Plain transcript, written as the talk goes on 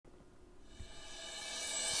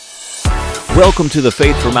Welcome to the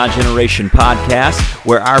Faith for My Generation podcast,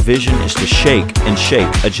 where our vision is to shake and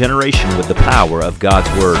shape a generation with the power of God's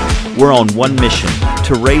Word. We're on one mission,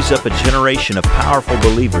 to raise up a generation of powerful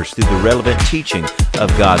believers through the relevant teaching of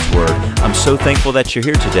God's Word. I'm so thankful that you're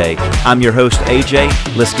here today. I'm your host,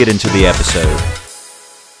 AJ. Let's get into the episode.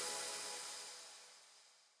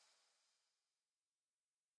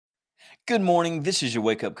 Good morning. This is your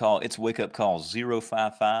wake-up call. It's Wake-Up Call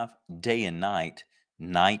 055, day and night,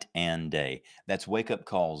 night and day. That's Wake-Up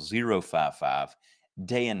Call 055,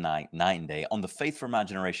 day and night, night and day. On the Faith for My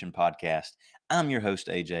Generation podcast, I'm your host,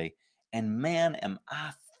 AJ, and man, am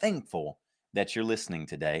I thankful that you're listening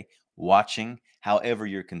today, watching, however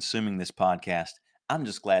you're consuming this podcast. I'm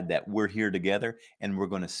just glad that we're here together and we're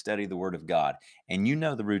going to study the Word of God. And you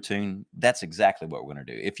know the routine. That's exactly what we're going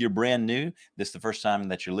to do. If you're brand new, this is the first time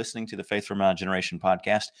that you're listening to the Faith for My Generation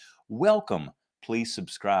podcast, welcome. Please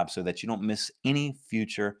subscribe so that you don't miss any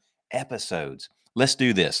future episodes. Let's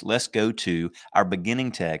do this. Let's go to our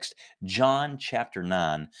beginning text, John chapter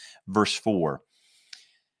 9, verse 4.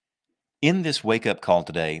 In this wake-up call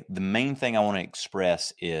today, the main thing I want to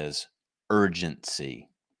express is urgency.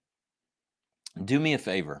 Do me a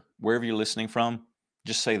favor, wherever you're listening from,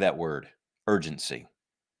 just say that word, urgency.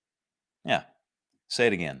 Yeah, say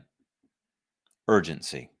it again,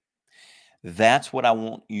 urgency. That's what I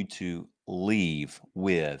want you to leave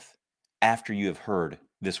with after you have heard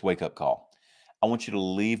this wake-up call. I want you to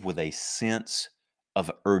leave with a sense of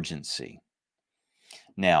urgency.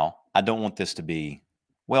 Now, I don't want this to be,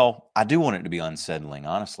 I do want it to be unsettling,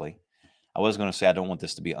 honestly. I was going to say I don't want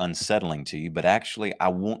this to be unsettling to you, but actually I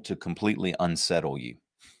want to completely unsettle you.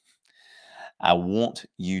 I want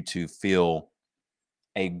you to feel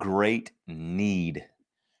a great need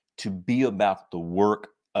to be about the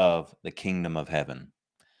work of the kingdom of heaven.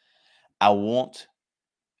 I want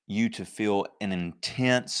you to feel an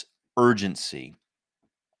intense urgency,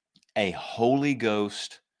 a Holy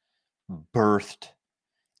Ghost birthed,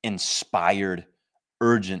 inspired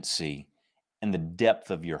urgency in the depth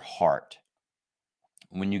of your heart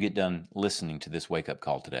when you get done listening to this wake-up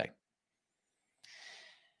call today.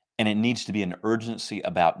 And it needs to be an urgency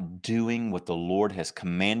about doing what the Lord has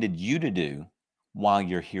commanded you to do while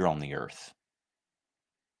you're here on the earth.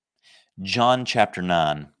 John chapter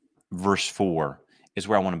 9, verse 4 is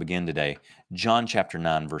where I want to begin today. John chapter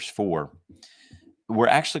 9, verse 4. We're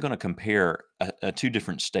actually going to compare two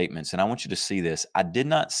different statements, and I want you to see this. I did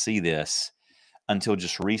not see this until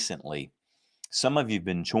just recently. Some of you have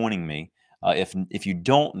been joining me. If you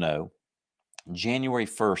don't know, January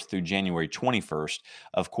 1st through January 21st,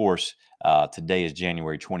 of course, today is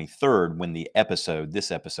January 23rd when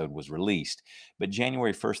this episode was released. But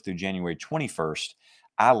January 1st through January 21st,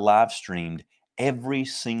 I live streamed every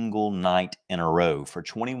single night in a row for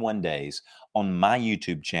 21 days on my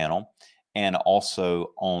YouTube channel and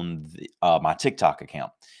also on my TikTok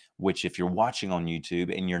account, which if you're watching on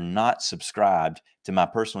YouTube and you're not subscribed to my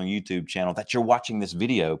personal YouTube channel that you're watching this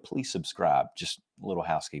video, please subscribe. Just a little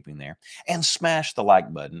housekeeping there. And smash the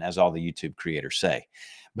like button, as all the YouTube creators say.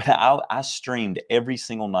 But I streamed every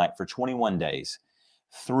single night for 21 days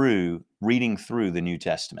reading through the New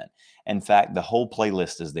Testament. In fact, the whole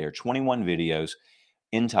playlist is there, 21 videos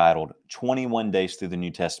entitled 21 Days Through the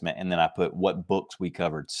New Testament. And then I put what books we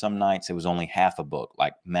covered. Some nights it was only half a book,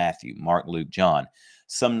 like Matthew, Mark, Luke, John.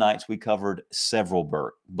 Some nights we covered several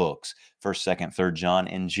books, 1st, 2nd, 3rd John,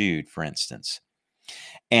 and Jude, for instance.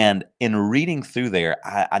 And in reading through there,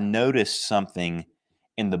 I noticed something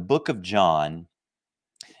in the book of John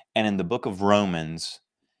and in the book of Romans,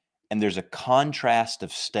 and there's a contrast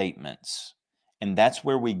of statements. And that's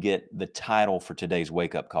where we get the title for today's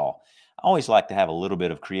wake-up call. I always like to have a little bit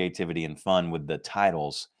of creativity and fun with the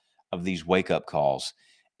titles of these wake-up calls.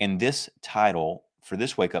 And this title for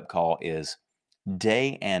this wake-up call is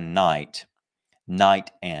Day and Night, Night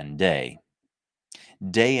and Day.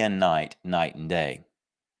 Day and night, night and day.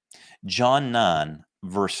 John 9,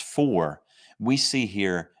 verse 4, we see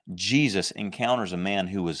here Jesus encounters a man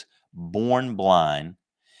who was born blind,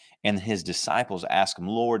 and his disciples ask him,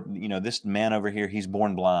 Lord, this man over here, he's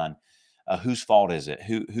born blind. Whose fault is it?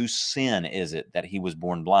 Whose sin is it that he was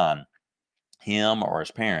born blind? Him or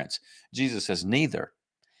his parents? Jesus says, neither.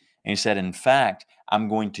 And he said, in fact, I'm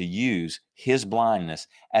going to use his blindness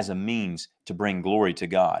as a means to bring glory to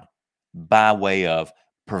God by way of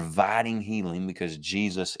providing healing, because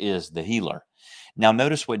Jesus is the healer. Now,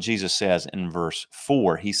 notice what Jesus says in verse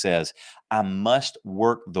 4. He says, I must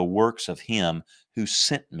work the works of him who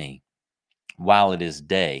sent me while it is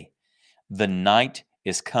day. The night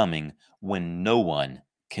is coming when no one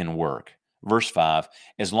can work. Verse 5,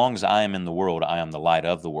 as long as I am in the world, I am the light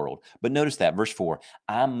of the world. But notice that, verse 4,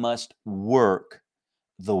 I must work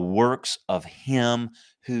the works of him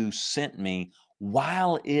who sent me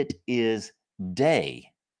while it is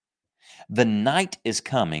day. The night is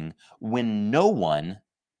coming when no one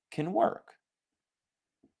can work.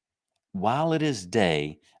 While it is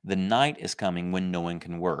day, the night is coming when no one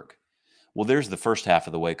can work. Well, there's the first half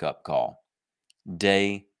of the wake up call,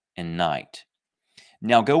 day and night.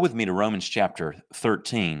 Now go with me to Romans chapter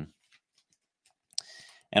 13.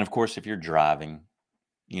 And of course, if you're driving,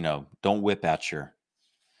 don't whip out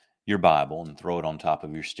your Bible and throw it on top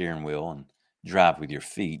of your steering wheel and drive with your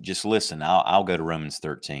feet. Just listen. I'll go to Romans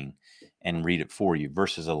 13 and read it for you.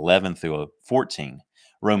 Verses 11 through 14.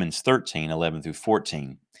 Romans 13, 11 through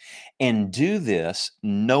 14. And do this,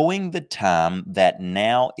 knowing the time that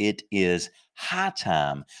now it is high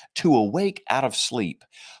time to awake out of sleep.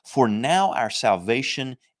 For now our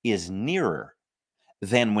salvation is nearer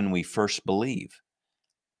than when we first believe.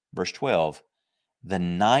 Verse 12, the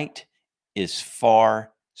night is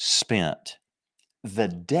far spent. The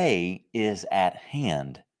day is at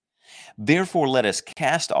hand. Therefore, let us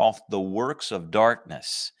cast off the works of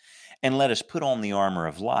darkness and let us put on the armor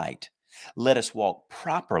of light. Let us walk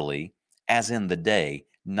properly as in the day,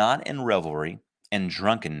 not in revelry and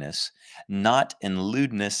drunkenness, not in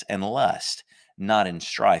lewdness and lust, not in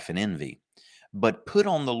strife and envy, but put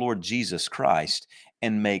on the Lord Jesus Christ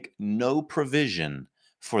and make no provision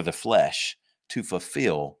for the flesh to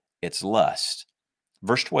fulfill its lust.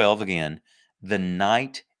 Verse 12 again, the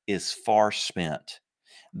night is far spent,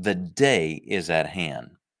 the day is at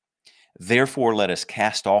hand. Therefore, let us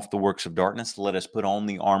cast off the works of darkness. Let us put on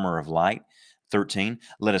the armor of light. 13,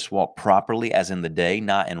 let us walk properly as in the day,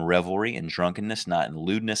 not in revelry and drunkenness, not in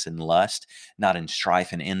lewdness and lust, not in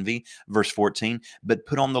strife and envy. Verse 14, but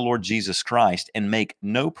put on the Lord Jesus Christ and make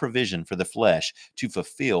no provision for the flesh to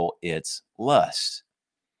fulfill its lusts.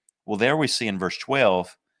 Well, there we see in verse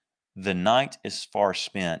 12, the night is far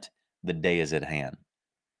spent, the day is at hand.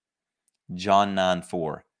 John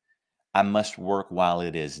 9:4, I must work while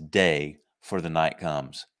it is day, for the night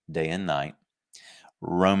comes, day and night.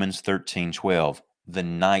 Romans 13:12, the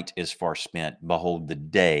night is far spent. Behold, the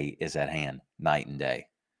day is at hand, night and day.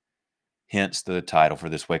 Hence the title for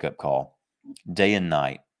this wake-up call, day and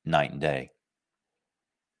night, night and day.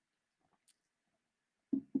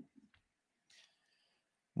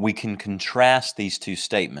 We can contrast these two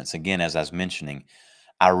statements. Again, as I was mentioning,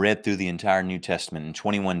 I read through the entire New Testament in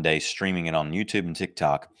 21 days, streaming it on YouTube and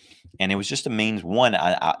TikTok. And it was just a means, one,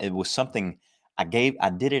 it was something I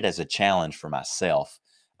did it as a challenge for myself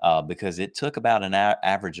because it took about an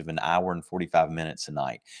average of an hour and 45 minutes a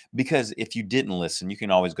night. Because if you didn't listen, you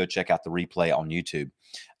can always go check out the replay on YouTube.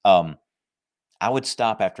 I would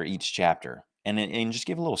stop after each chapter and just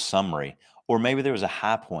give a little summary, or maybe there was a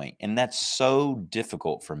high point, and that's so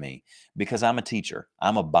difficult for me because I'm a teacher.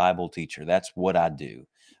 I'm a Bible teacher. That's what I do.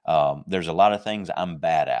 There's a lot of things I'm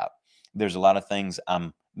bad at. There's a lot of things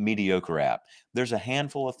I'm mediocre at. There's a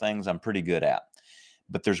handful of things I'm pretty good at.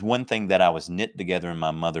 But there's one thing that I was knit together in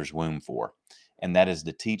my mother's womb for, and that is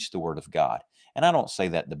to teach the Word of God. And I don't say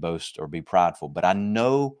that to boast or be prideful, but I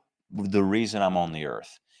know the reason I'm on the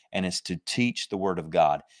earth, and it's to teach the Word of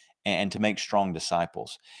God and to make strong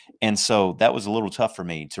disciples. And so that was a little tough for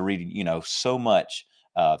me to read, so much,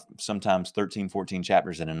 sometimes 13, 14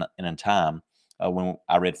 chapters in a time. When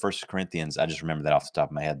I read First Corinthians, I just remember that off the top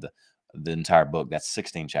of my head, the entire book. That's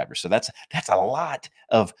 16 chapters. So that's a lot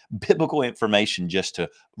of biblical information just to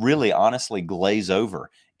really honestly glaze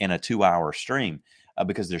over in a 2-hour stream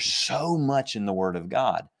because there's so much in the Word of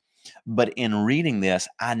God. But in reading this,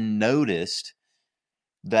 I noticed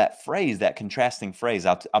that phrase, that contrasting phrase.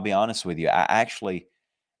 I'll be honest with you.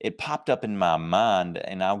 It popped up in my mind,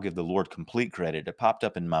 and I'll give the Lord complete credit. It popped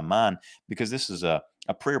up in my mind because this is a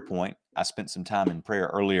prayer point. I spent some time in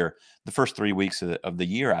prayer earlier. The first 3 weeks of the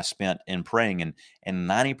year I spent in praying, and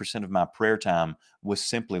 90% of my prayer time was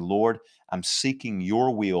simply, Lord, I'm seeking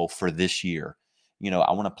your will for this year.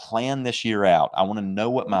 I want to plan this year out. I want to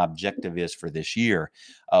know what my objective is for this year.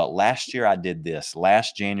 Last year I did this.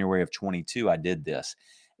 Last January of 22, I did this.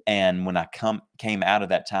 And when I came out of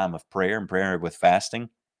that time of prayer and prayer with fasting,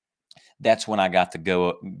 that's when I got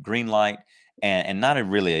the green light, and not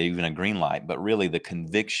really even a green light, but really the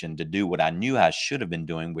conviction to do what I knew I should have been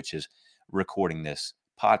doing, which is recording this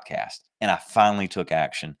podcast. And I finally took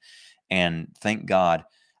action. And thank God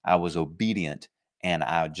I was obedient. And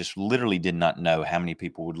I just literally did not know how many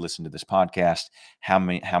people would listen to this podcast, how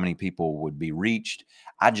many people would be reached.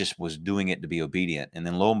 I just was doing it to be obedient. And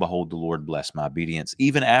then lo and behold, the Lord blessed my obedience.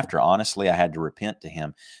 Even after, honestly, I had to repent to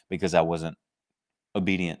him because I wasn't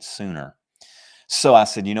obedient sooner. So I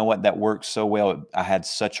said, you know what? That worked so well. I had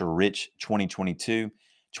such a rich 2022.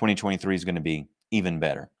 2023 is going to be even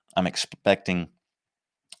better. I'm expecting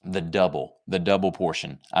the double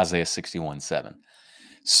portion, Isaiah 61:7.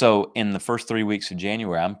 So in the first 3 weeks of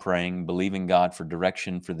January, I'm praying, believing God for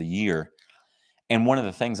direction for the year. And one of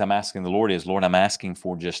the things I'm asking the Lord is, Lord, I'm asking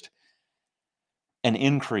for just an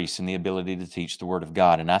increase in the ability to teach the Word of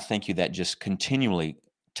God. And I thank you that just continually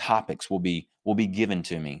topics will be given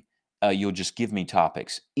to me. You'll just give me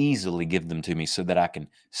topics, easily give them to me, so that I can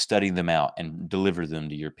study them out and deliver them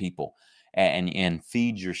to your people, and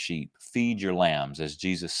feed your sheep, feed your lambs, as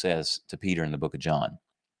Jesus says to Peter in the book of John.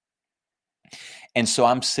 And so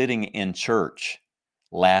I'm sitting in church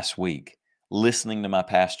last week, listening to my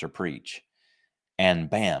pastor preach, and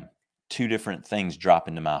bam, two different things drop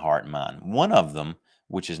into my heart and mind. One of them,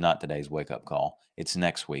 which is not today's wake up call, it's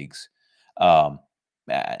next week's, um,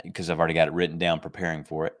 because I've already got it written down, preparing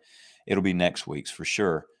for it. It'll be next week's for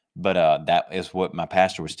sure. But that is what my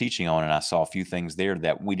pastor was teaching on, and I saw a few things there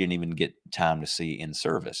that we didn't even get time to see in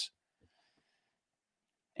service.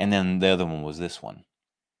 And then the other one was this one,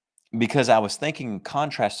 because I was thinking,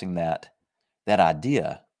 contrasting that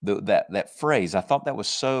idea, that phrase. I thought that was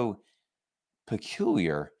so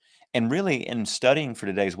peculiar. And really, in studying for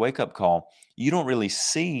today's wake up call, you don't really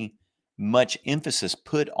see much emphasis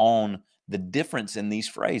put on the difference in these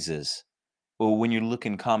phrases. Well, when you look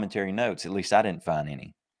in commentary notes, at least I didn't find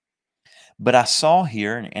any. But I saw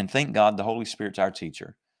here, and thank God the Holy Spirit's our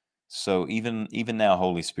teacher. So even now,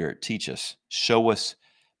 Holy Spirit, teach us, show us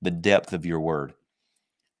the depth of your word.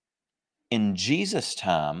 In Jesus'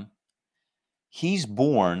 time, he's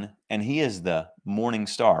born and he is the morning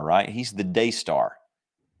star, right? He's the day star.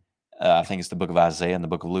 I think it's the book of Isaiah and the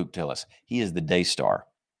book of Luke tell us he is the day star.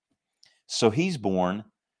 So he's born,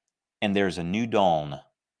 and there's a new dawn,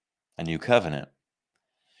 a new covenant.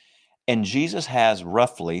 And Jesus has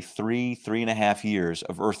roughly 3.5 years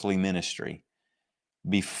of earthly ministry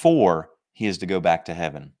before he is to go back to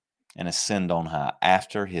heaven and ascend on high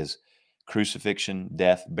after his crucifixion,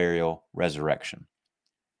 death, burial, resurrection.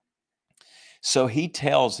 So he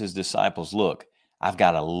tells his disciples, look, I've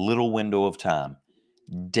got a little window of time.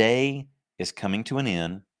 Day is coming to an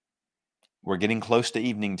end. We're getting close to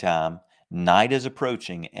evening time. Night is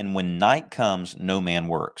approaching. And when night comes, no man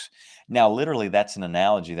works. Now, literally, that's an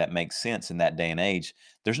analogy that makes sense in that day and age.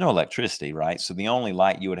 There's no electricity, right? So the only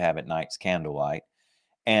light you would have at night is candlelight.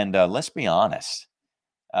 And let's be honest.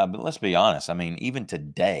 But let's be honest. I mean, even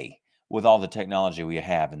today, with all the technology we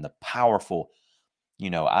have and the powerful,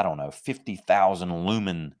 I don't know, 50,000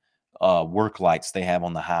 lumen work lights they have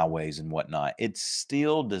on the highways and whatnot, it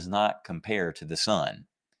still does not compare to the sun.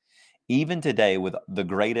 Even today, with the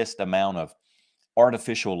greatest amount of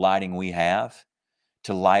artificial lighting we have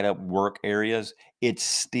to light up work areas, it's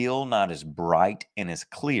still not as bright and as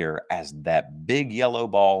clear as that big yellow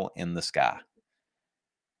ball in the sky.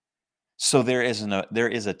 So there is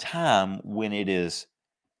a time when it is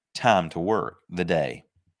time to work, the day.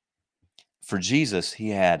 For Jesus, he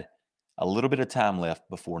had a little bit of time left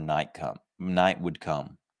before night would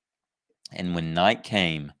come. And when night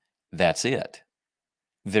came, that's it.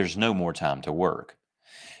 There's no more time to work.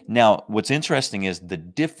 Now, what's interesting is the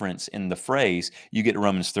difference in the phrase. You get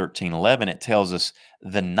Romans 13:11, it tells us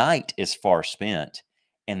the night is far spent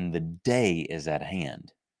and the day is at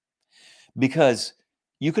hand. Because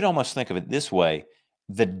you could almost think of it this way: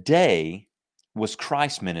 the day was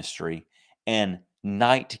Christ's ministry, and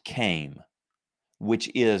night came,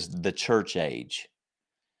 which is the church age.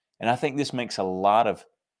 And I think this makes a lot of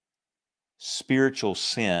spiritual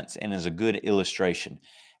sense and is a good illustration.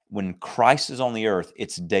 When Christ is on the earth,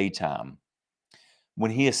 it's daytime. When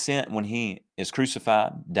he is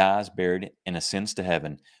crucified, dies, buried, and ascends to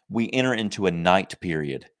heaven, we enter into a night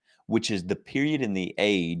period, which is the period in the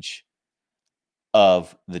age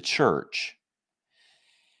of the church.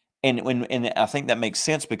 And I think that makes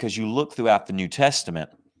sense because you look throughout the New Testament,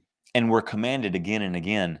 and we're commanded again and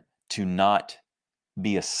again to not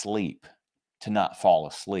be asleep, to not fall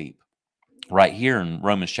asleep. Right here in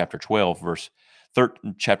Romans chapter 13,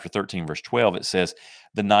 verse 12, it says,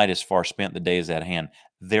 "The night is far spent, the day is at hand.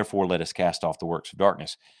 Therefore, let us cast off the works of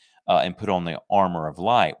darkness and put on the armor of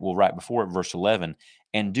light." Well, right before it, verse 11,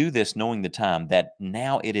 "And do this, knowing the time, that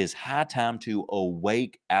now it is high time to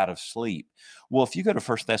awake out of sleep." Well, if you go to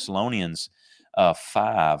 1 Thessalonians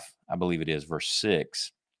 5, I believe it is, verse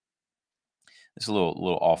 6, it's a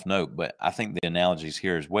little off note, but I think the analogy is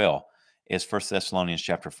here as well. Is 1 Thessalonians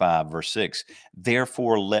chapter 5, verse 6.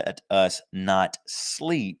 "Therefore let us not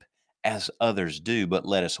sleep as others do, but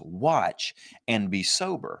let us watch and be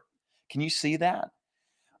sober." Can you see that?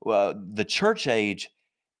 Well, the church age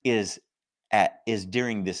is is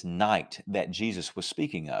during this night that Jesus was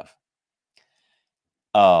speaking of,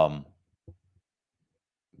 um,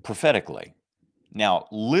 prophetically. Now,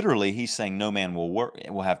 literally, he's saying no man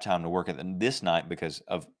will have time to work at this night because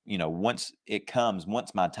of, once it comes,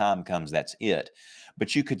 once my time comes, that's it.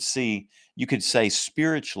 But you could say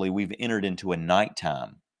spiritually, we've entered into a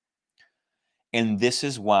nighttime. And this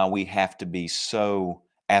is why we have to be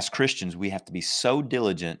as Christians, we have to be so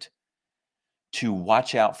diligent to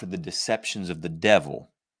watch out for the deceptions of the devil.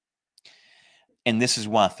 And this is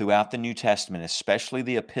why throughout the New Testament, especially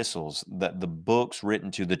the epistles, the books written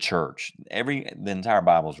to the church, the entire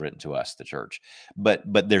Bible is written to us, the church. But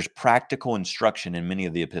there's practical instruction in many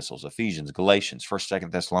of the epistles: Ephesians, Galatians, 1st,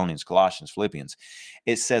 2nd Thessalonians, Colossians, Philippians.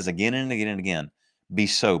 It says again and again and again, be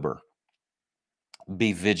sober,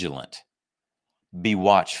 be vigilant, be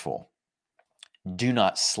watchful, do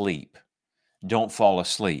not sleep, don't fall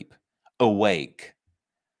asleep, awake.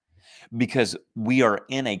 Because we are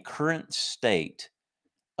in a current state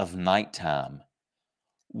of nighttime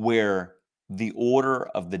where the order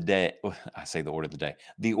of the day, I say the order of the day,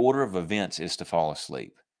 the order of events is to fall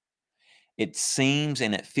asleep. It seems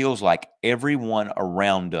and it feels like everyone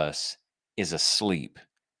around us is asleep.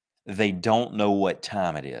 They don't know what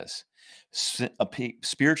time it is.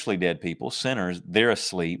 Spiritually dead people, sinners, they're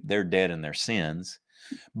asleep. They're dead in their sins.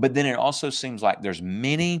 But then it also seems like there are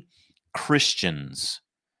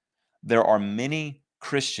many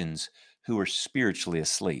Christians who are spiritually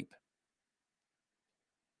asleep.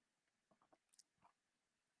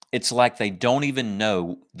 It's like they don't even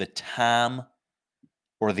know the time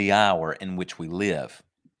or the hour in which we live,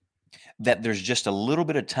 that there's just a little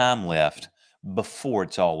bit of time left before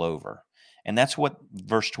it's all over. And that's what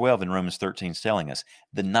verse 12 in Romans 13 is telling us.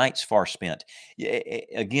 The night's far spent.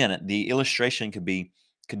 Again, the illustration could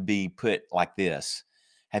be put like this.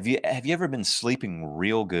 Have you ever been sleeping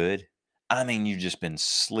real good? I mean, you've just been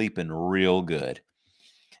sleeping real good.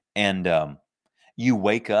 And you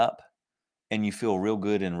wake up and you feel real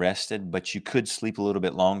good and rested, but you could sleep a little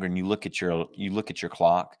bit longer, and you look at your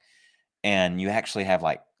clock, and you actually have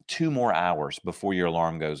like 2 more hours before your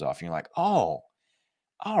alarm goes off. And you're like, "Oh,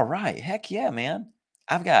 all right. Heck yeah, man.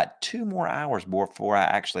 I've got 2 more hours before I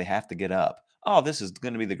actually have to get up. Oh, this is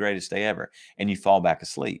going to be the greatest day ever." And you fall back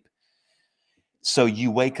asleep. So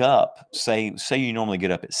you wake up, say you normally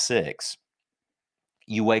get up at 6.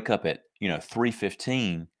 You wake up at,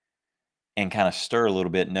 3:15 and kind of stir a little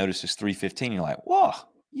bit, notice it's 3:15. You're like, whoa,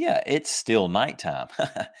 yeah, it's still nighttime.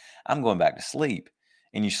 I'm going back to sleep.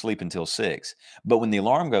 And you sleep until 6. But when the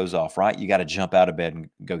alarm goes off, right, you got to jump out of bed and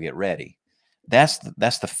go get ready. That's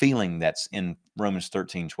the feeling that's in Romans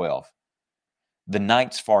 13:12. The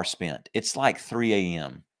night's far spent. It's like 3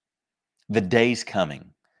 a.m. The day's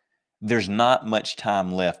coming. There's not much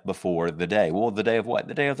time left before the day. Well, the day of what?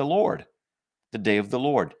 The day of the Lord. The day of the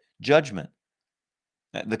Lord. Judgment.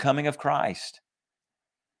 The coming of Christ.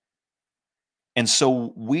 And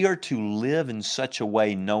so we are to live in such a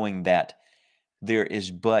way knowing that there is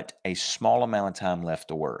but a small amount of time left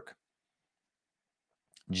to work.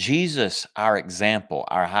 Jesus, our example,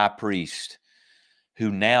 our high priest,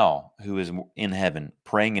 who is in heaven,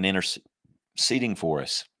 praying and interceding for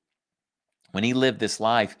us, when he lived this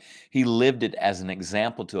life, he lived it as an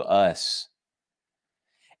example to us.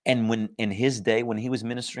 And when in his day, when he was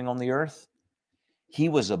ministering on the earth, he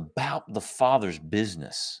was about the Father's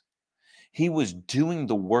business. He was doing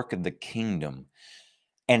the work of the kingdom,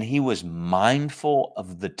 and he was mindful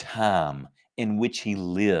of the time in which he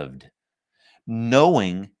lived,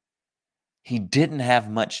 knowing he didn't have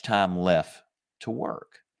much time left to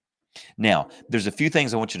work. Now, there's a few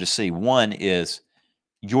things I want you to see. One is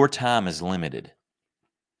your time is limited.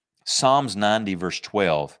 Psalms 90, verse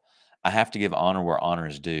 12, I have to give honor where honor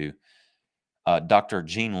is due. Dr.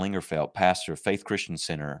 Gene Lingerfeld, pastor of Faith Christian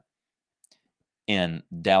Center in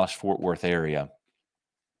Dallas-Fort Worth area,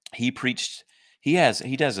 he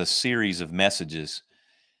does a series of messages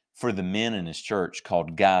for the men in his church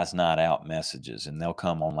called Guys Night Out messages. And they'll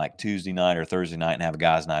come on like Tuesday night or Thursday night and have a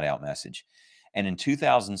Guys Night Out message. And in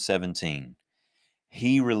 2017,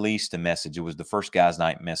 he released a message. It was the first Guys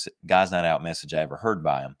Night Out message I ever heard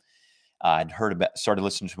by him. I'd started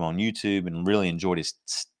listening to him on YouTube and really enjoyed his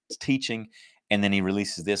teaching. And then he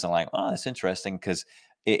releases this. I'm like, oh, that's interesting, because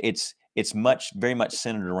it's very much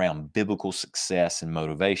centered around biblical success and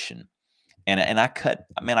motivation. And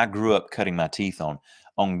I grew up cutting my teeth on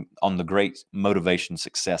the great motivation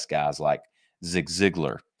success guys like Zig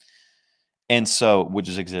Ziglar. And so, which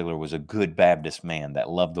Zig Ziglar was a good Baptist man that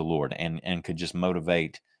loved the Lord and could just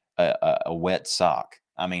motivate a wet sock.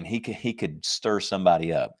 I mean, he could stir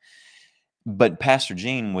somebody up. But Pastor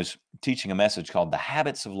Gene was teaching a message called The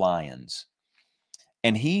Habits of Lions.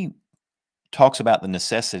 And he talks about the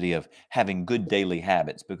necessity of having good daily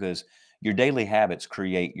habits because your daily habits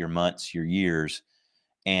create your months, your years,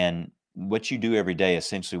 and what you do every day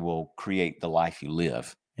essentially will create the life you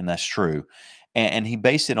live. And that's true. And he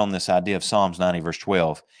based it on this idea of Psalms 90, verse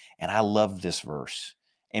 12. And I love this verse.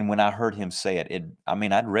 And when I heard him say it, I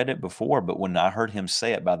mean, I'd read it before, but when I heard him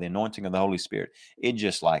say it by the anointing of the Holy Spirit, it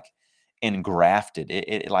just like engrafted,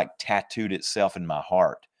 it like tattooed itself in my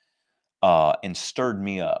heart and stirred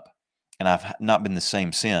me up. And I've not been the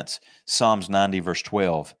same since. Psalms 90, verse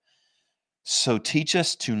 12. So teach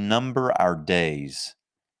us to number our days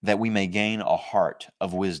that we may gain a heart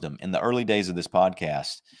of wisdom. In the early days of this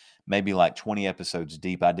podcast, maybe like 20 episodes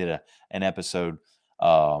deep, I did an episode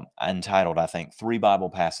entitled, I think, Three Bible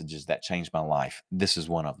Passages That Changed My Life. This is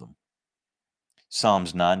one of them.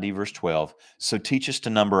 Psalms 90, verse 12. So teach us to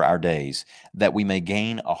number our days that we may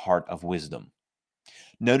gain a heart of wisdom.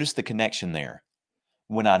 Notice the connection there.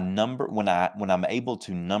 When I'm able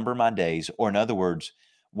to number my days, or in other words,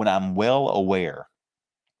 when I'm well aware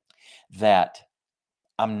that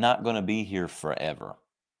I'm not going to be here forever,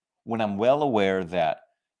 when I'm well aware that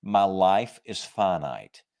my life is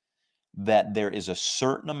finite, that there is a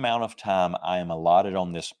certain amount of time I am allotted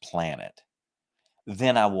on this planet,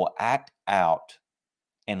 then I will act out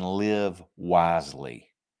and live wisely.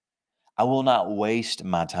 I will not waste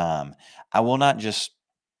my time. I will not just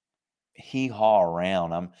hee haw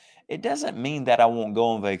around. It doesn't mean that I won't go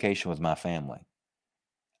on vacation with my family.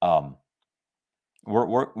 Um,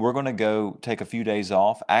 we're going to go take a few days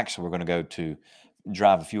off. Actually, we're going to go to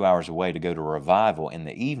drive a few hours away to go to a revival in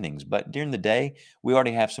the evenings. But during the day, we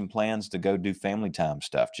already have some plans to go do family time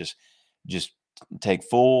stuff. Just take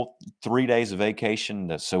full 3 days of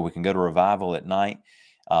vacation so we can go to revival at night,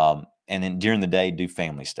 and then during the day do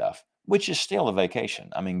family stuff, which is still a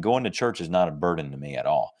vacation. I mean, going to church is not a burden to me at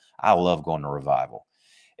all. I love going to revival.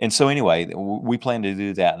 And so anyway, we plan to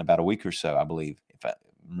do that in about a week or so, I believe, if I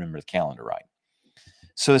remember the calendar right.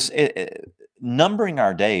 So numbering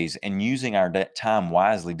our days and using our time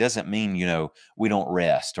wisely doesn't mean, we don't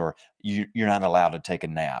rest or you're not allowed to take a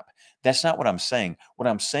nap. That's not what I'm saying. What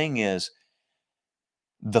I'm saying is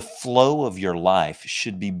the flow of your life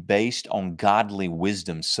should be based on godly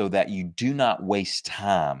wisdom so that you do not waste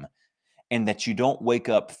time and that you don't wake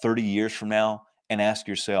up 30 years from now and ask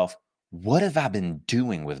yourself, what have I been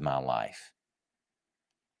doing with my life?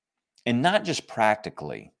 And not just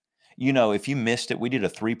practically. If you missed it, we did a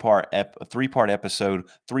three-part episode,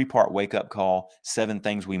 three-part wake-up call, 7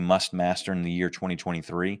 things we must master in the year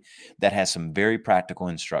 2023 that has some very practical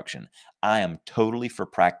instruction. I am totally for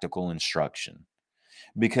practical instruction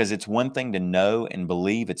because it's one thing to know and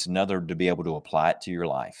believe, it's another to be able to apply it to your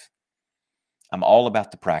life. I'm all about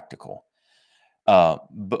the practical.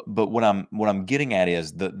 But what I'm getting at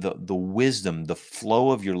is the wisdom, the flow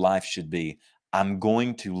of your life should be, I'm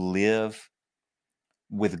going to live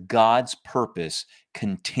with God's purpose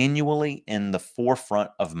continually in the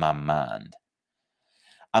forefront of my mind.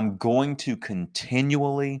 I'm going to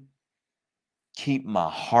continually keep my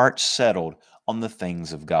heart settled on the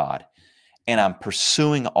things of God. And I'm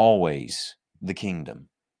pursuing always the kingdom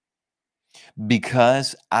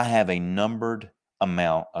because I have a numbered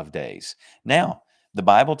amount of days. Now, the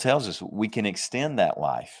Bible tells us we can extend that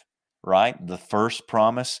life, right? The first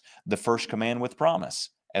promise, the first command with promise,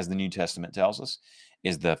 as the New Testament tells us,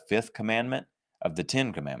 is the 5th commandment of the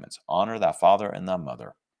 10 commandments. Honor thy father and thy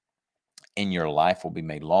mother, and your life will be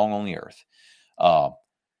made long on the earth.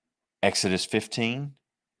 Exodus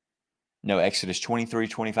 23,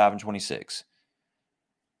 25, and 26.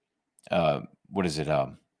 What is it?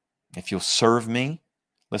 If you'll serve me,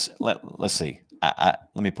 let's see. Let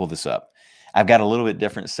me pull this up. I've got a little bit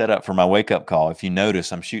different setup for my wake-up call. If you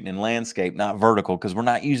notice, I'm shooting in landscape, not vertical, because we're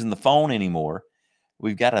not using the phone anymore.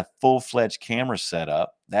 We've got a full-fledged camera set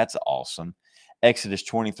up. That's awesome. Exodus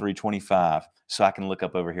 23, 25, so I can look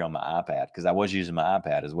up over here on my iPad, because I was using my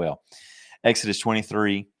iPad as well. Exodus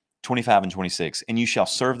 23, 25, and 26. And you shall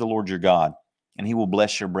serve the Lord your God, and he will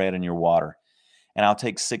bless your bread and your water. And I'll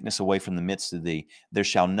take sickness away from the midst of thee. There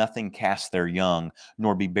shall nothing cast their young,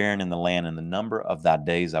 nor be barren in the land, and the number of thy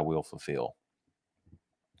days I will fulfill.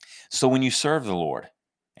 So when you serve the Lord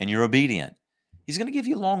and you're obedient, he's going to give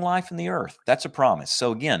you long life in the earth. That's a promise.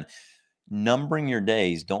 So again, numbering your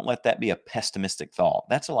days, don't let that be a pessimistic thought.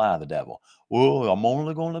 That's a lie of the devil. Well, I'm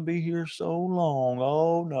only going to be here so long.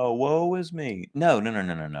 Oh no, woe is me.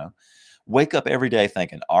 No. Wake up every day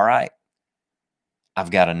thinking, all right, I've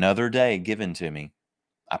got another day given to me.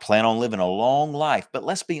 I plan on living a long life, but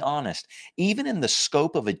let's be honest, even in the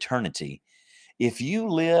scope of eternity, if you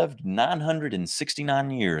lived 969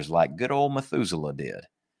 years like good old Methuselah did,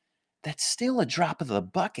 That's still a drop of the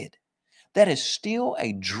bucket. That is still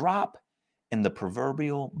a drop in the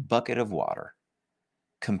proverbial bucket of water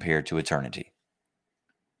compared to eternity.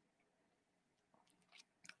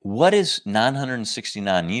 What is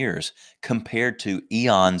 969 years compared to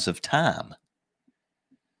eons of time?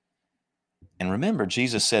 And remember,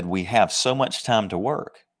 Jesus said we have so much time to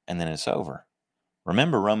work and then it's over.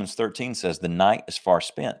 Remember, Romans 13 says the night is far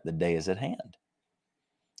spent, the day is at hand.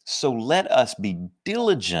 So let us be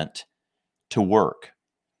diligent to work.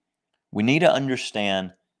 We need to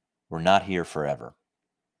understand we're not here forever.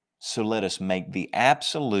 So let us make the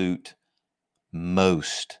absolute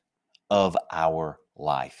most of our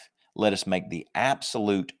life. Let us make the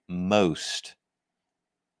absolute most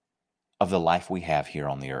of the life we have here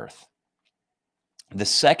on the earth. The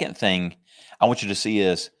second thing I want you to see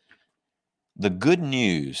is the good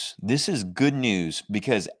news. This is good news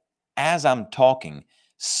because as I'm talking,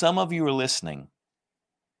 some of you are listening,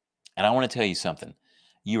 and I want to tell you something.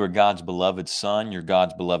 You are God's beloved son, you're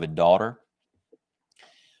God's beloved daughter.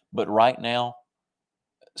 But right now,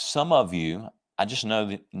 some of you, I just know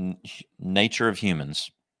the nature of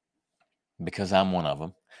humans because I'm one of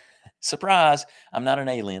them. Surprise, I'm not an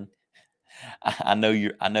alien. I know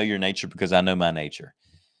your nature because I know my nature.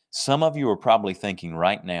 Some of you are probably thinking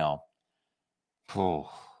right now,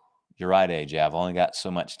 oh, you're right, AJ. I've only got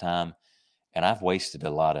so much time and I've wasted a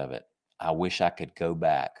lot of it. I wish I could go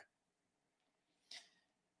back.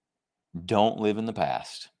 Don't live in the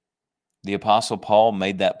past. The Apostle Paul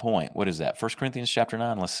made that point. What is that? 1 Corinthians chapter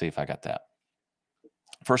 9. Let's see if I got that.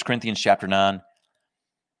 1 Corinthians chapter 9.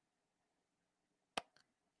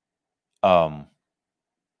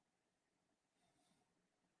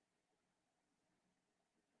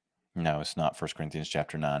 No, it's not 1 Corinthians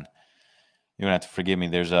chapter 9. You're going to have to forgive me.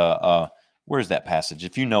 There's where's that passage?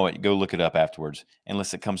 If you know it, go look it up afterwards.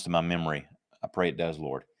 Unless it comes to my memory. I pray it does,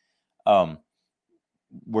 Lord.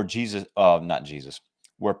 Where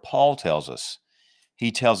where Paul tells us,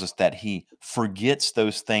 he tells us that he forgets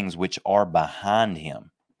those things which are behind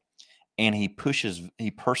him. And he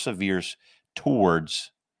perseveres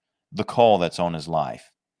towards the call that's on his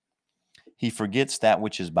life. He forgets that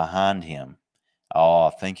which is behind him. Oh,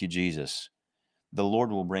 thank you, Jesus. The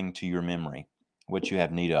Lord will bring to your memory what you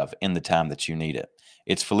have need of in the time that you need it.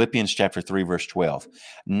 It's Philippians chapter 3, verse 12.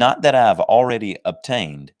 Not that I have already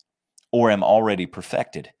obtained or am already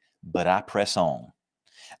perfected, but I press on,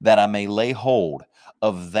 that I may lay hold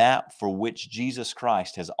of that for which Jesus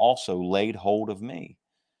Christ has also laid hold of me.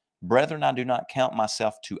 Brethren, I do not count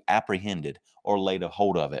myself to apprehended or laid a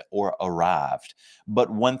hold of it or arrived.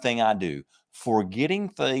 But one thing I do,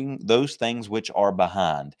 forgetting those things which are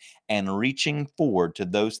behind and reaching forward to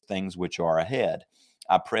those things which are ahead,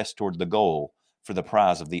 I press toward the goal for the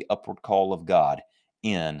prize of the upward call of God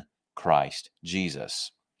in Christ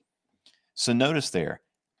Jesus. So notice there,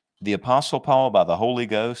 the Apostle Paul, by the Holy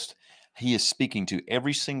Ghost, he is speaking to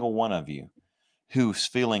every single one of you who's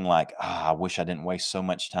feeling like, I wish I didn't waste so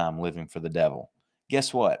much time living for the devil.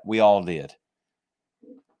 Guess what? We all did.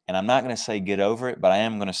 And I'm not going to say get over it, but I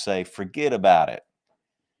am going to say forget about it.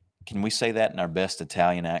 Can we say that in our best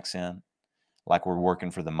Italian accent? Like we're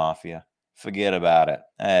working for the mafia? Forget about it.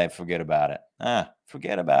 Hey, forget about it.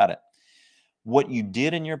 Forget about it. What you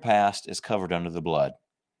did in your past is covered under the blood.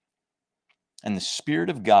 And the Spirit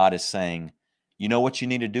of God is saying, you know what you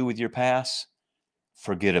need to do with your past?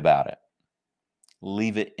 Forget about it.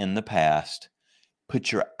 Leave it in the past.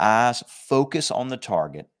 Put your eyes, focus on the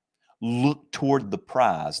target. Look toward the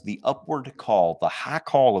prize, the upward call, the high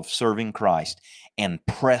call of serving Christ, and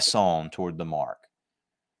press on toward the mark.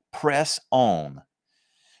 Press on.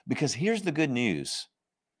 Because here's the good news.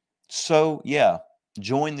 So,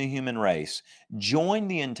 join the human race. Join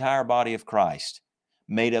the entire body of Christ,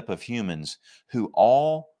 made up of humans who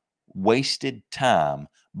all wasted time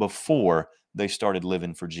before they started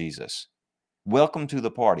living for Jesus. Welcome to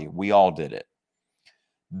the party. We all did it.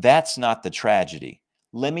 That's not the tragedy.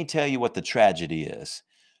 Let me tell you what the tragedy is.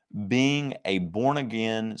 Being a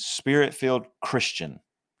born-again, spirit-filled Christian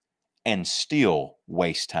and still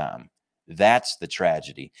waste time. That's the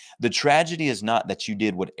tragedy. The tragedy is not that you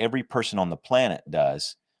did what every person on the planet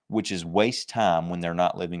does, which is waste time when they're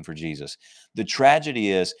not living for Jesus. The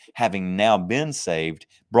tragedy is having now been saved,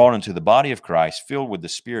 brought into the body of Christ, filled with the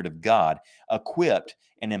Spirit of God, equipped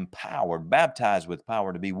and empowered, baptized with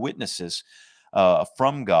power to be witnesses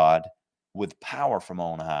from God with power from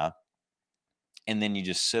on high, and then you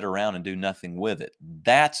just sit around and do nothing with it.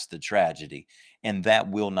 That's the tragedy. And that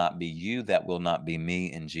will not be you. That will not be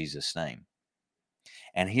me in Jesus' name.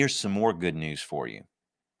 And here's some more good news for you.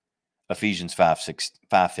 Ephesians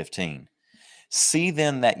 5:15. See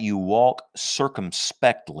then that you walk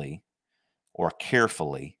circumspectly. or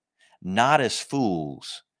carefully, not as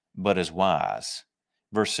fools, but as wise.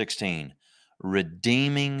 Verse 16,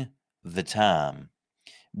 redeeming the time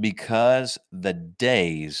because the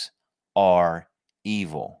days are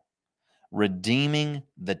evil. Redeeming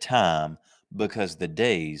the time because the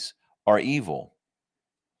days are evil.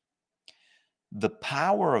 The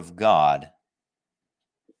power of God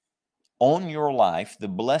on your life, the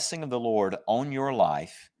blessing of the Lord on your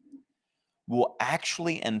life, will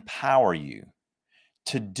actually empower you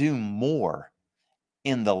to do more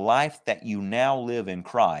in the life that you now live in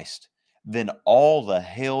Christ than all the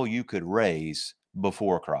hell you could raise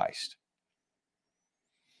before Christ.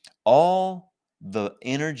 All the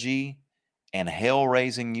energy and hell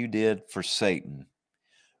raising you did for Satan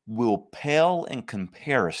will pale in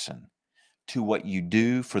comparison to what you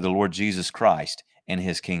do for the Lord Jesus Christ and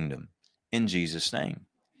his kingdom, in Jesus' name.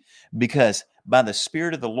 Because by the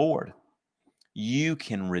Spirit of the Lord, you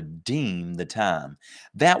can redeem the time.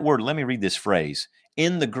 That word, let me read this phrase.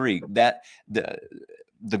 In the Greek, that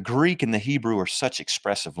the Greek and the Hebrew are such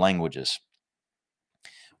expressive languages.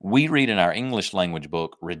 We read in our English language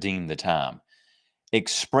book, redeem the time.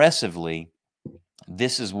 Expressively,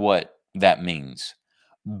 this is what that means.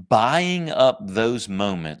 Buying up those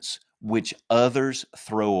moments which others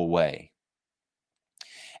throw away.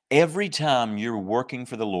 Every time you're working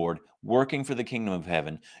for the Lord, working for the kingdom of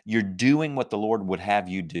heaven, you're doing what the Lord would have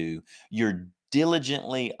you do, you're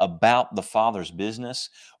diligently about the Father's business.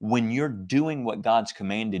 When you're doing what God's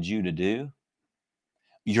commanded you to do,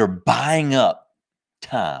 you're buying up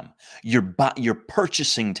time. You're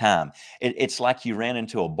purchasing time. It's like you ran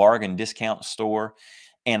into a bargain discount store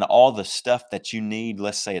and all the stuff that you need,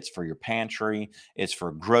 let's say it's for your pantry, it's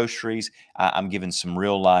for groceries. I'm giving some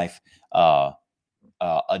real life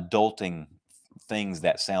adulting things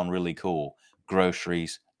that sound really cool: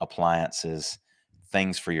 groceries, appliances,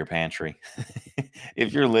 things for your pantry.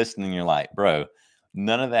 If you're listening, you're like, bro,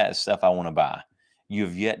 none of that is stuff I want to buy.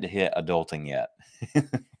 You've yet to hit adulting yet.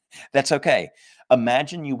 That's okay.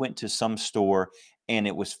 Imagine you went to some store and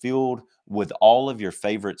it was filled with all of your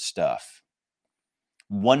favorite stuff.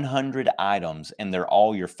 100 items, and they're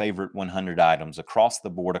all your favorite 100 items across the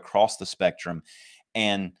board, across the spectrum.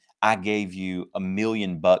 And I gave you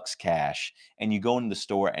 $1,000,000 cash, and you go into the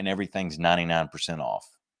store and everything's 99%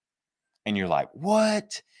 off. And you're like,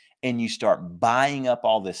 what? And you start buying up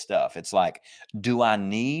all this stuff. It's like, do I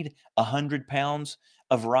need 100 pounds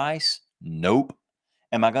of rice? Nope.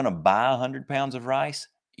 Am I going to buy 100 pounds of rice?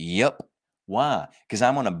 Yep. Why? Because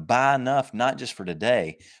I'm going to buy enough, not just for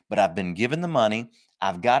today, but I've been given the money.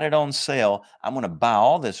 I've got it on sale. I'm going to buy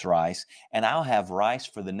all this rice and I'll have rice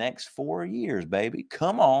for the next 4 years, baby.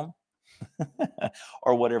 Come on.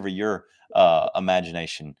 Or whatever your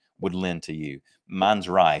imagination would lend to you. Mine's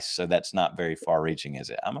rice, so that's not very far reaching, is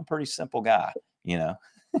it? I'm a pretty simple guy, you know.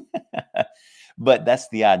 But that's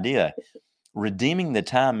the idea. Redeeming the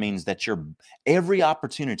time means that you're every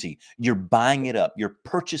opportunity, you're buying it up, you're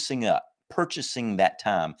purchasing that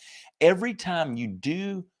time. Every time you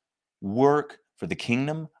do work for the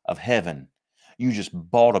kingdom of heaven, you just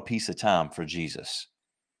bought a piece of time for Jesus.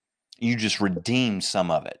 You just redeemed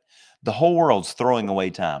some of it. The whole world's throwing away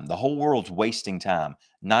time. The whole world's wasting time.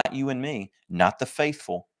 Not you and me, not the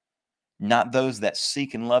faithful, not those that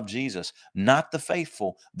seek and love Jesus, not the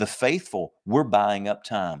faithful. The faithful, we're buying up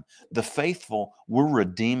time. The faithful, we're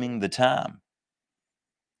redeeming the time.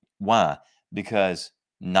 Why? Because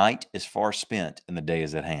night is far spent and the day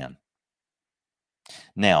is at hand.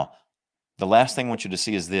 Now, the last thing I want you to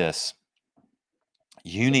see is this.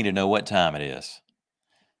 You need to know what time it is.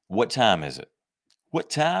 What time is it? What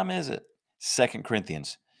time is it? 2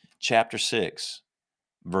 Corinthians chapter 6,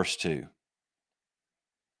 verse 2.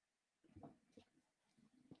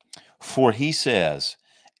 For he says,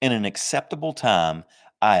 in an acceptable time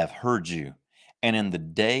I have heard you, and in the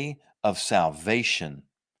day of salvation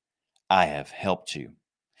I have helped you.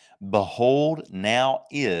 Behold, now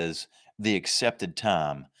is the accepted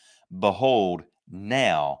time. Behold,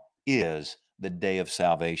 now is the day of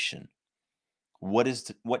salvation. What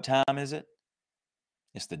time is it?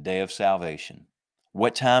 It's the day of salvation.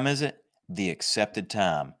 What time is it? The accepted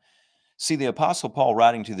time. See, the Apostle Paul,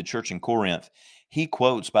 writing to the church in Corinth, he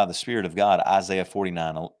quotes by the Spirit of God Isaiah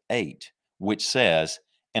 49:8, which says,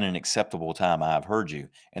 in an acceptable time I have heard you,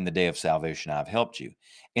 in the day of salvation I have helped you.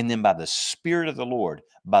 And then by the Spirit of the Lord,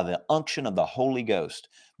 by the unction of the Holy Ghost,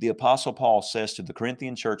 the Apostle Paul says to the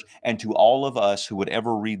Corinthian church and to all of us who would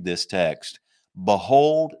ever read this text,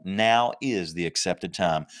 behold, now is the accepted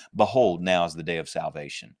time. Behold, now is the day of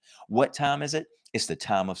salvation. What time is it? It's the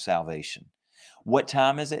time of salvation. What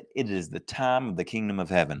time is it? It is the time of the kingdom of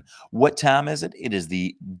heaven. What time is it? It is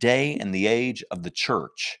the day and the age of the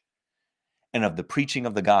church and of the preaching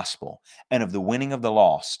of the gospel and of the winning of the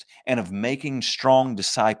lost and of making strong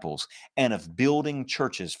disciples and of building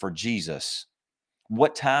churches for Jesus.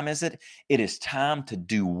 What time is it? It is time to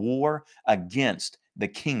do war against the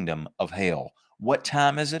kingdom of hell. What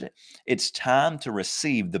time is it? It's time to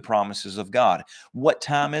receive the promises of God. What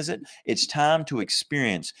time is it? It's time to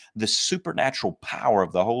experience the supernatural power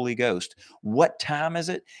of the Holy Ghost. What time is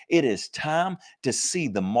it? It is time to see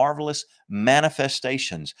the marvelous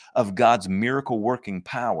manifestations of God's miracle working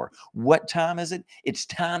power. What time is it? It's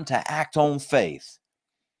time to act on faith.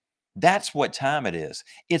 That's what time it is.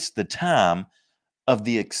 It's the time of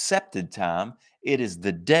the accepted time. It is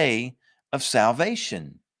the day of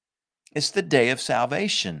salvation. It's the day of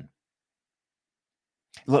salvation.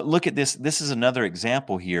 Look at this. This is another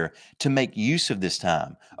example here to make use of this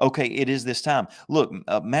time. Okay, it is this time. Look,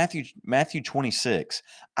 Matthew 26.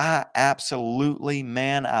 I absolutely,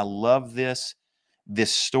 man, I love this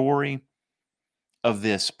story of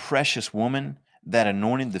this precious woman that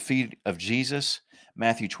anointed the feet of Jesus.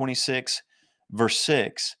 Matthew 26, verse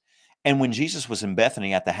 6. And when Jesus was in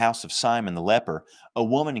Bethany at the house of Simon the leper, a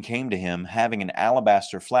woman came to him having an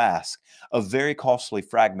alabaster flask, a very costly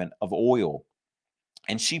fragment of oil,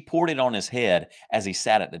 and she poured it on his head as he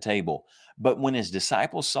sat at the table. But when his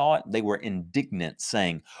disciples saw it, they were indignant,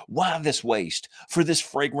 saying, "Why this waste? For this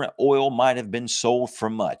fragrant oil might have been sold for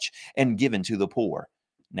much and given to the poor."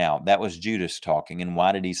 Now, that was Judas talking. And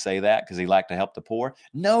why did he say that? Because he liked to help the poor?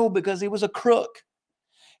 No, because he was a crook.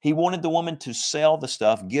 He wanted the woman to sell the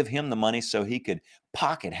stuff, give him the money so he could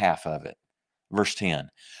pocket half of it. Verse 10.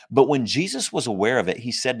 But when Jesus was aware of it,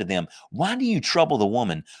 he said to them, "Why do you trouble the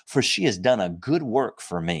woman? For she has done a good work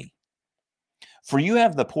for me. For you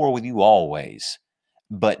have the poor with you always,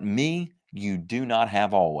 but me you do not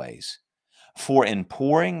have always. For in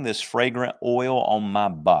pouring this fragrant oil on my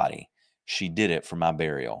body, she did it for my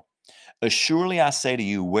burial. Assuredly, I say to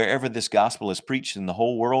you, wherever this gospel is preached in the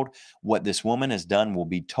whole world, what this woman has done will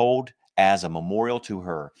be told as a memorial to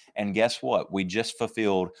her." And guess what? We just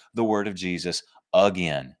fulfilled the word of Jesus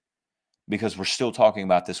again, because we're still talking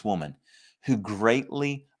about this woman who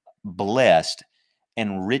greatly blessed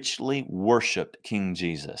and richly worshiped King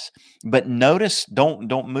Jesus. But notice,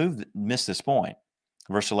 don't miss this point.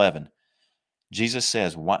 Verse 11. Jesus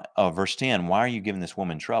says, verse 10, "Why are you giving this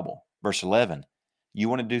woman trouble?" Verse 11, "You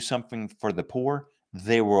want to do something for the poor?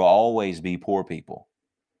 There will always be poor people."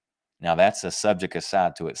 Now, that's a subject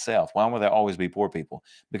aside to itself. Why will there always be poor people?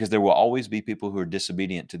 Because there will always be people who are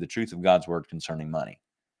disobedient to the truth of God's word concerning money.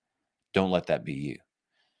 Don't let that be you.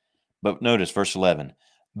 But notice verse 11,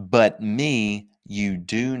 "But me you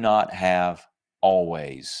do not have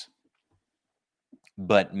always."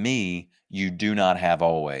 But me you do not have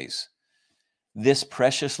always. This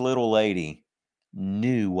precious little lady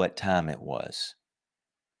knew what time it was.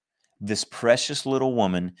 This precious little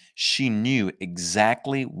woman, she knew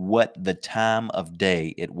exactly what the time of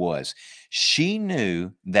day it was. She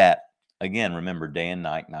knew that, again, remember, day and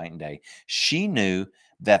night, night and day. She knew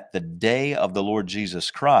that the day of the Lord Jesus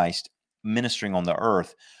Christ ministering on the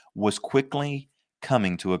earth was quickly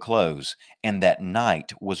coming to a close, and that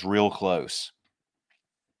night was real close.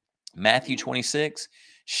 Matthew 26,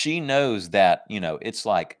 she knows that, it's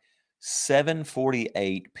like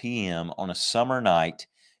 7:48 p.m. on a summer night.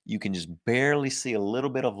 You can just barely see a little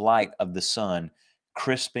bit of light of the sun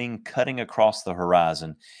crisping, cutting across the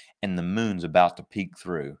horizon, and the moon's about to peek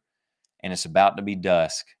through, and it's about to be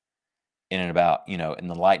dusk, and and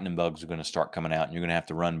the lightning bugs are going to start coming out, and you're going to have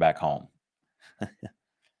to run back home.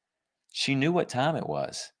 She knew what time it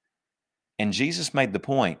was. And Jesus made the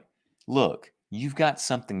point, look, you've got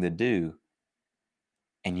something to do,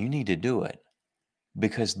 and you need to do it,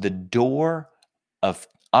 because the door of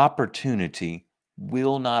opportunity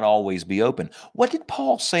will not always be open. What did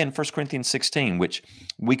Paul say in 1 Corinthians 16, which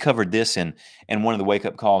we covered this in one of the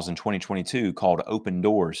wake-up calls in 2022 called Open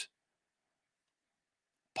Doors?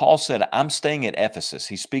 Paul said, "I'm staying at Ephesus."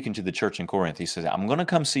 He's speaking to the church in Corinth. He says, "I'm going to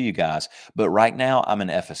come see you guys, but right now I'm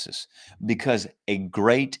in Ephesus because a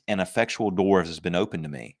great and effectual door has been opened to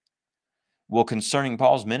me." Well, concerning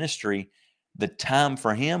Paul's ministry, the time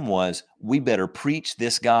for him was, we better preach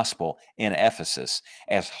this gospel in Ephesus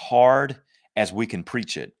as hard as we can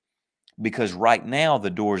preach it, because right now the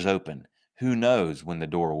door's open. Who knows when the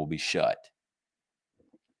door will be shut?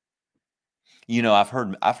 I've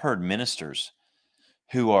heard ministers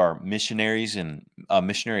who are missionaries and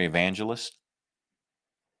missionary evangelists,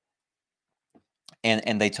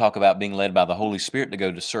 And they talk about being led by the Holy Spirit to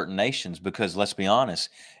go to certain nations because let's be honest,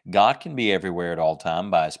 God can be everywhere at all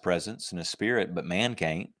time by his presence and his spirit, but man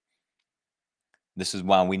can't. This is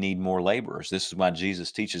why we need more laborers. This is why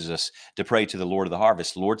Jesus teaches us to pray to the Lord of the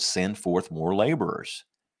harvest, Lord, send forth more laborers,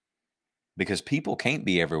 because people can't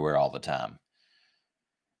be everywhere all the time.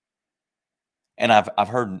 And I've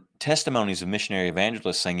heard testimonies of missionary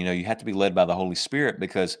evangelists saying, you have to be led by the Holy Spirit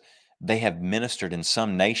because they have ministered in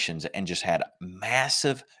some nations and just had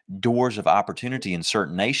massive doors of opportunity in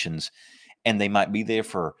certain nations, and they might be there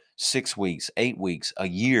for 6 weeks, 8 weeks, a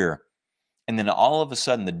year, and then all of a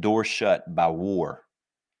sudden the door shut by war,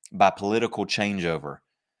 by political changeover,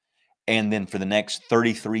 and then for the next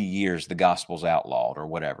 33 years the gospel's outlawed or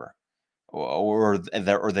whatever. Or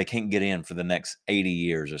they can't get in for the next 80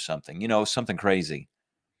 years or something, something crazy.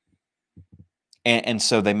 And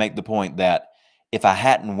so they make the point that if I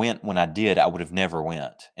hadn't went when I did, I would have never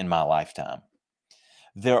went in my lifetime.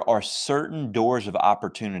 There are certain doors of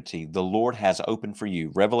opportunity the Lord has opened for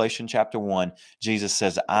you. Revelation chapter 1, Jesus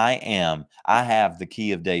says, I have the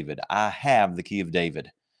key of David. I have the key of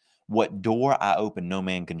David. What door I open, no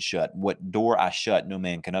man can shut. What door I shut, no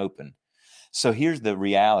man can open. So here's the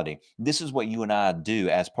reality. This is what you and I do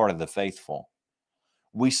as part of the faithful.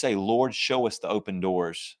 We say, Lord, show us the open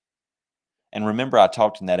doors. And remember, I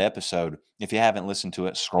talked in that episode. If you haven't listened to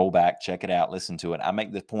it, scroll back, check it out, listen to it. I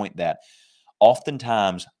make the point that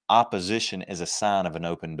oftentimes opposition is a sign of an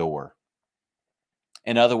open door.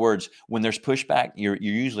 In other words, when there's pushback, you're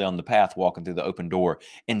usually on the path walking through the open door.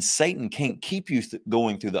 And Satan can't keep you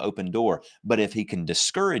going through the open door. But if he can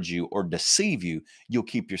discourage you or deceive you, you'll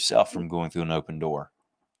keep yourself from going through an open door.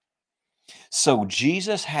 So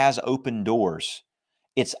Jesus has open doors.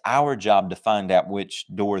 It's our job to find out which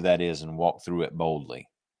door that is and walk through it boldly.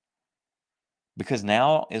 Because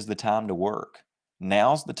now is the time to work.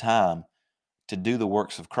 Now's the time to do the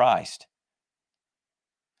works of Christ.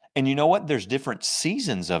 And you know what? There's different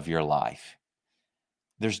seasons of your life.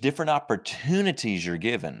 There's different opportunities you're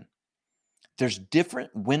given. There's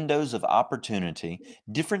different windows of opportunity,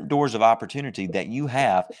 different doors of opportunity that you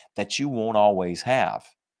have that you won't always have.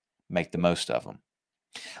 Make the most of them.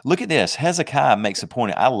 Look at this. Hezekiah makes a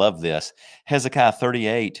point. I love this. Hezekiah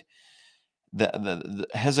 38. The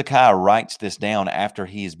Hezekiah writes this down after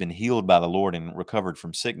he has been healed by the Lord and recovered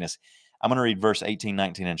from sickness. I'm going to read verse 18,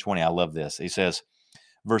 19, and 20. I love this. He says,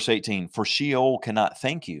 verse 18, for Sheol cannot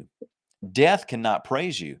thank you. Death cannot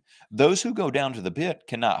praise you. Those who go down to the pit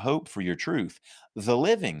cannot hope for your truth. The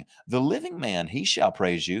living man, he shall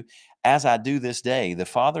praise you. As I do this day, the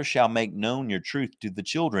Father shall make known your truth to the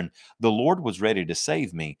children. The Lord was ready to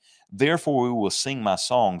save me. Therefore, we will sing my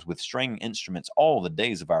songs with string instruments all the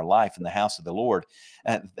days of our life in the house of the Lord.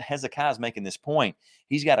 Hezekiah is making this point.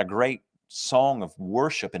 He's got a great song of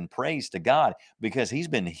worship and praise to God because he's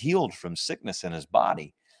been healed from sickness in his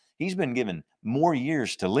body. He's been given more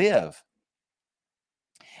years to live.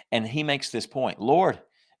 And he makes this point, Lord,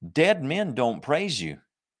 dead men don't praise you.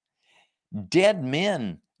 Dead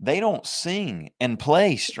men, they don't sing and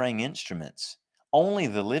play string instruments. Only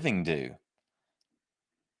the living do.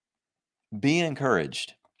 Be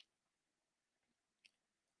encouraged.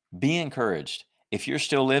 Be encouraged. If you're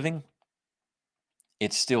still living,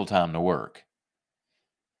 it's still time to work.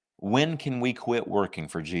 When can we quit working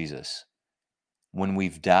for Jesus? When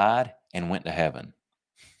we've died and went to heaven.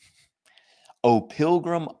 O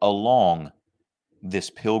pilgrim along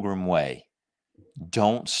this pilgrim way,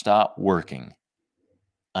 don't stop working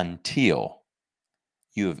until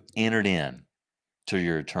you have entered in to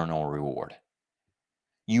your eternal reward.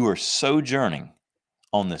 You are sojourning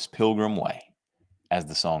on this pilgrim way, as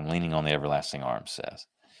the song Leaning on the Everlasting Arms says.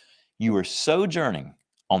 You are sojourning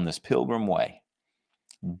on this pilgrim way.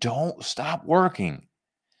 Don't stop working.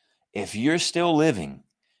 If you're still living,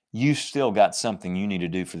 you still got something you need to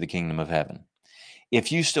do for the kingdom of heaven. If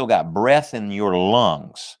you still got breath in your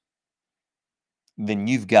lungs, then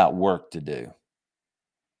you've got work to do.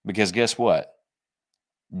 Because guess what?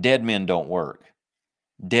 Dead men don't work.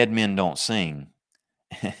 Dead men don't sing.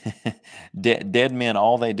 Dead men,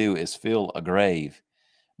 all they do is fill a grave.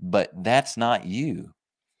 But that's not you.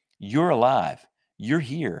 You're alive. You're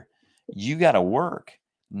here. You got to work.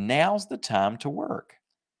 Now's the time to work.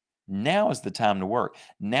 Now is the time to work.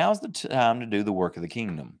 Now's the time to do the work of the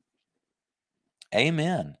kingdom.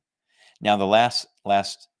 Amen. Now, the last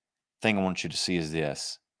thing I want you to see is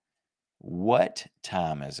this. What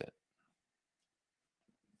time is it?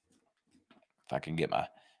 If I can get my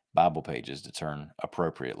Bible pages to turn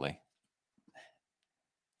appropriately.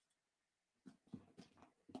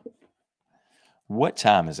 What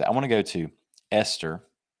time is it? I want to go to Esther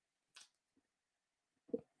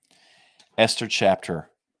Esther chapter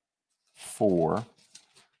 4.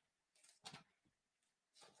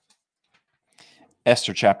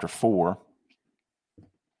 Esther chapter 4,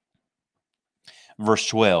 verse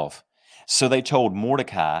 12. So they told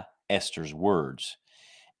Mordecai Esther's words,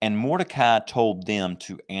 and Mordecai told them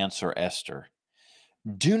to answer Esther.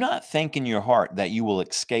 Do not think in your heart that you will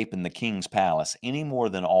escape in the king's palace any more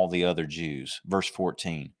than all the other Jews. Verse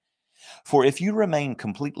 14. For if you remain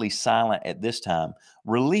completely silent at this time,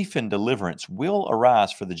 relief and deliverance will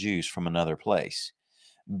arise for the Jews from another place.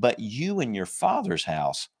 But you and your father's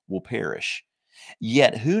house will perish.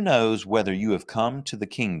 Yet who knows whether you have come to the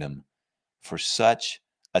kingdom for such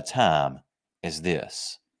a time as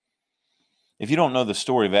this? If you don't know the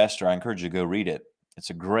story of Esther, I encourage you to go read it. It's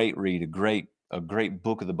a great read, a great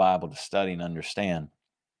book of the Bible to study and understand.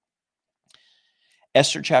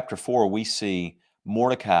 Esther chapter 4, we see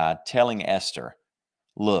Mordecai telling Esther,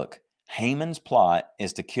 look, Haman's plot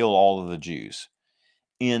is to kill all of the Jews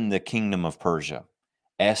in the kingdom of Persia.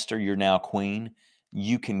 Esther, you're now queen.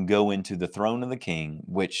 You can go into the throne of the king,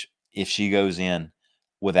 which if she goes in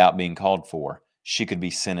without being called for, she could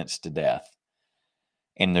be sentenced to death.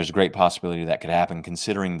 And there's a great possibility that could happen,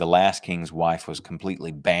 considering the last king's wife was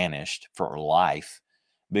completely banished for life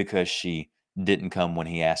because she didn't come when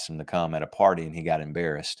he asked him to come at a party and he got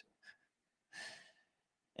embarrassed.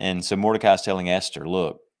 And so Mordecai's telling Esther,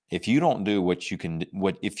 look, if you don't do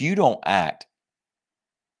if you don't act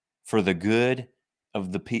for the good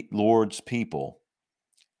of the Lord's people,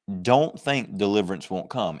 don't think deliverance won't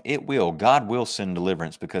come. It will. God will send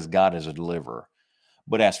deliverance because God is a deliverer.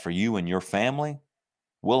 But as for you and your family,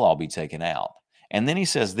 we'll all be taken out. And then he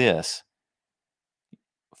says this,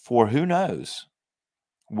 for who knows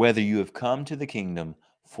whether you have come to the kingdom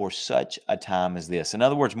for such a time as this. In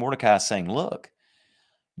other words, Mordecai is saying, look,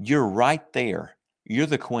 you're right there. You're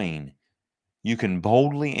the queen. You can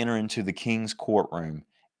boldly enter into the king's courtroom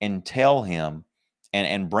and tell him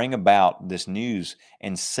and bring about this news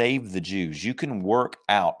and save the Jews. You can work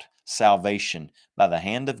out salvation by the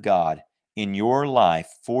hand of God in your life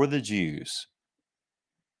for the Jews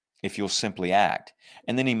if you'll simply act.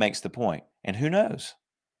 And then he makes the point, and who knows?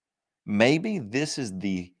 Maybe this is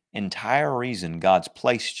the entire reason God's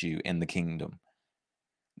placed you in the kingdom.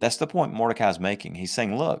 That's the point Mordecai's making. He's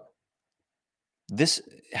saying, look,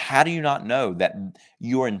 how do you not know that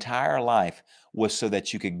your entire life was so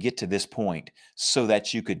that you could get to this point, so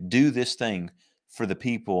that you could do this thing for the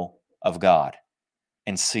people of God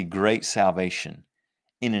and see great salvation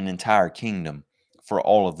in an entire kingdom for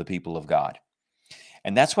all of the people of God?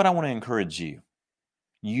 And that's what I want to encourage you,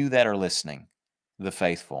 you that are listening, the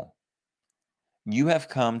faithful. You have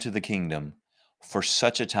come to the kingdom for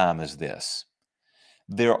such a time as this.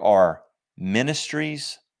 There are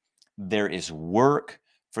ministries, there is work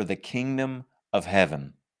for the kingdom of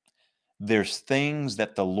heaven. There's things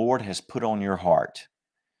that the Lord has put on your heart.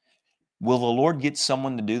 Will the Lord get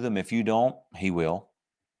someone to do them if you don't? He will,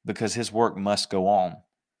 because his work must go on.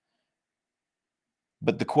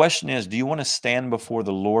 But the question is, do you want to stand before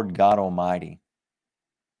the Lord God Almighty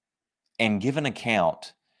and give an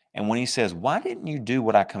account? And when he says, why didn't you do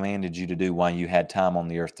what I commanded you to do while you had time on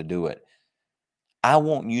the earth to do it? I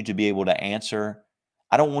want you to be able to answer.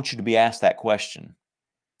 I don't want you to be asked that question.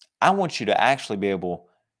 I want you to actually be able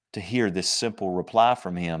to hear this simple reply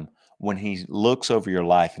from him when he looks over your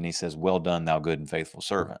life and he says, well done, thou good and faithful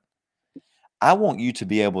servant. I want you to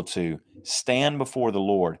be able to stand before the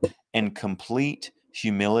Lord in complete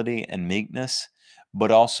humility and meekness,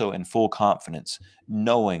 but also in full confidence,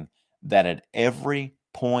 knowing that at every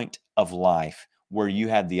point of life where you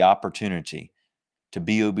had the opportunity to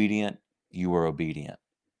be obedient, you were obedient.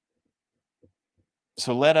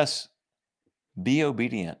 So let us be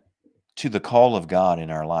obedient to the call of God in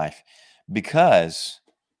our life, because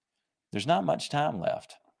there's not much time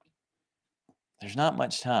left. There's not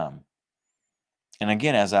much time. And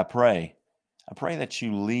again, as I pray that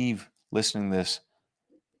you leave listening to this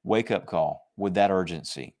wake-up call with that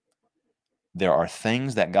urgency. There are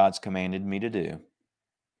things that God's commanded me to do.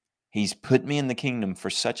 He's put me in the kingdom for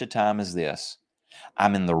such a time as this.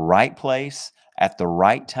 I'm in the right place at the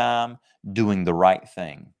right time, doing the right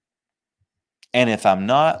thing. And if I'm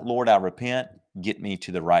not, Lord, I repent. Get me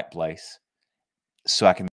to the right place so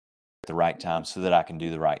I can be at the right time, so that I can do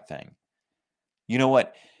the right thing. You know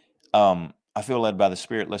what? I feel led by the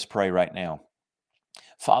Spirit. Let's pray right now.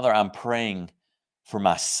 Father, I'm praying for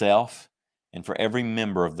myself and for every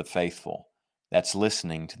member of the faithful that's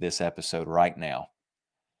listening to this episode right now.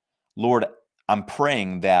 Lord, I'm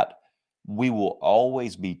praying that we will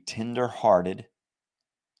always be tender-hearted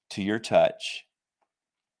to your touch,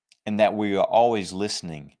 and that we are always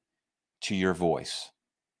listening to your voice.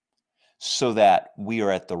 so that we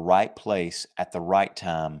are at the right place at the right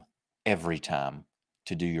time every time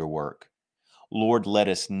to do your work. Lord, let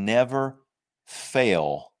us never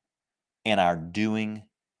fail in our doing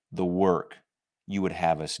the work you would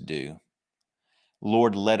have us do.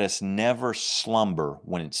 Lord, let us never slumber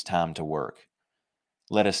when it's time to work.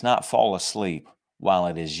 Let us not fall asleep while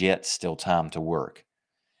it is yet still time to work.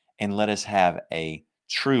 And let us have a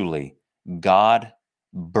truly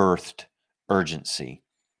God-birthed urgency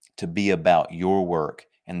to be about your work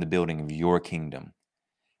and the building of your kingdom.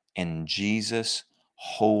 In Jesus'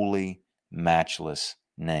 holy, matchless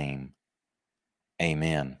name,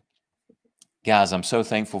 amen. Guys, I'm so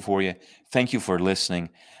thankful for you. Thank you for listening.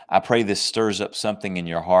 I pray this stirs up something in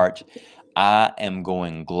your heart. I am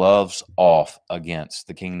going gloves off against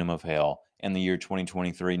the kingdom of hell in the year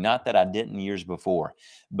 2023. Not that I didn't years before,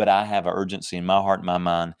 but I have an urgency in my heart and my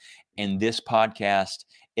mind. And this podcast,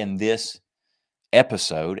 in this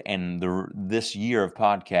episode, and this year of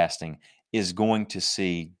podcasting is going to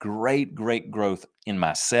see great, great growth in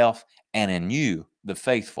myself and in you, the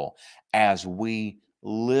faithful, as we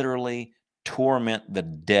literally torment the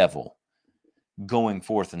devil, going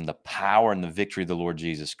forth in the power and the victory of the Lord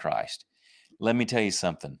Jesus Christ. Let me tell you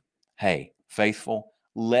something. Hey, faithful,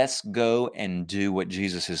 let's go and do what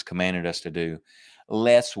Jesus has commanded us to do.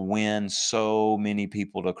 Let's win so many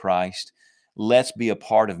people to Christ. Let's be a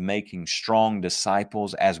part of making strong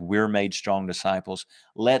disciples as we're made strong disciples.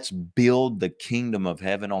 Let's build the kingdom of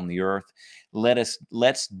heaven on the earth.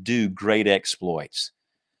 Let's do great exploits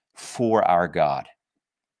for our God.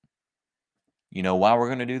 You know why we're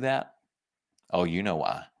going to do that? Oh, you know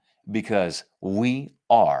why. Because we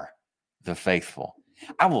are the faithful.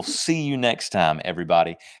 I will see you next time,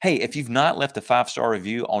 everybody. Hey, if you've not left a 5-star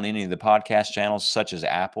review on any of the podcast channels, such as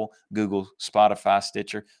Apple, Google, Spotify,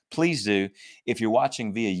 Stitcher, please do. If you're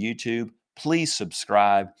watching via YouTube, please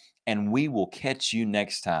subscribe, and we will catch you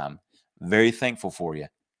next time. Very thankful for you.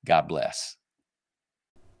 God bless.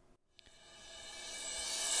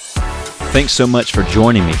 Thanks so much for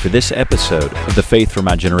joining me for this episode of the Faith for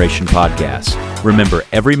My Generation podcast. Remember,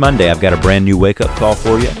 every Monday I've got a brand new wake-up call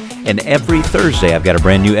for you, and every Thursday I've got a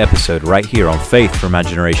brand new episode right here on Faith for My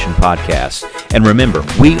Generation podcast. And remember,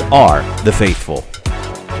 we are the faithful.